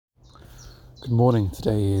Good morning,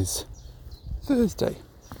 today is Thursday,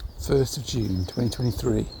 1st of June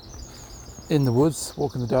 2023. In the woods,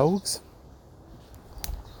 walking the dogs,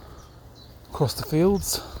 across the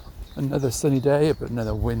fields, another sunny day, but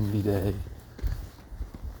another windy day.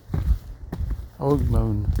 I won't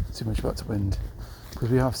moan too much about the wind,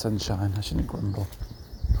 because we have sunshine, I shouldn't grumble.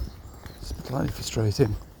 It's slightly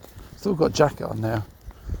frustrating. Still got a jacket on now,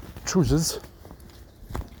 trousers.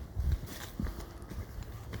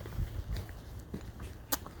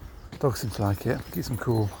 Dogs seem to like it, keeps them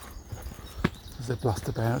cool as they blast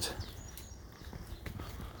about.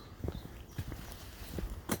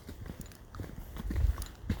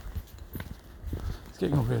 It's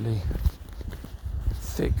getting really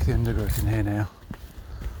thick, the undergrowth in here now.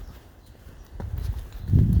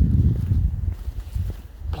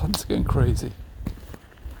 Plants are going crazy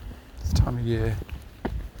this time of year.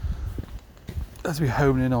 As we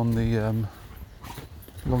hone in on the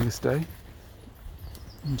longest day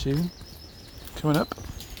in June coming up.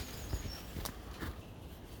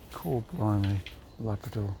 Cool, blimey,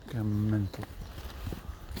 Labrador, going mental.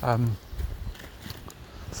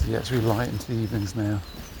 So yeah, it's really light into the evenings now,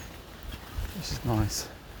 which is nice.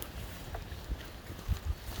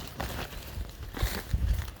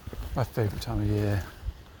 My favourite time of year.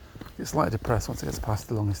 It's slightly depressed once it gets past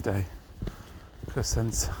the longest day, because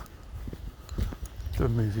since we're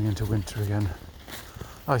moving into winter again.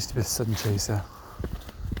 I used to be a sun chaser.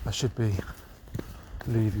 I should be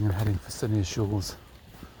leaving and heading for sunnier shores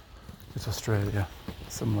to Australia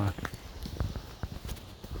somewhere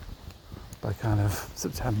by kind of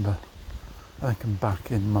September, and then come back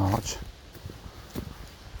in March.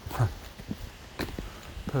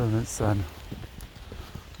 Permanent sun,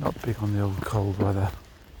 not big on the old cold weather.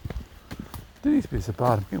 Didn't need to be so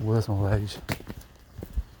bad, I'm getting worse with my age.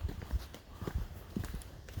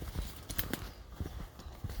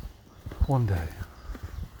 One day.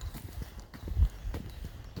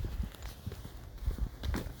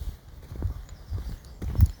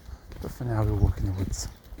 But for now we'll walk in the woods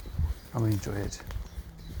and we enjoy it.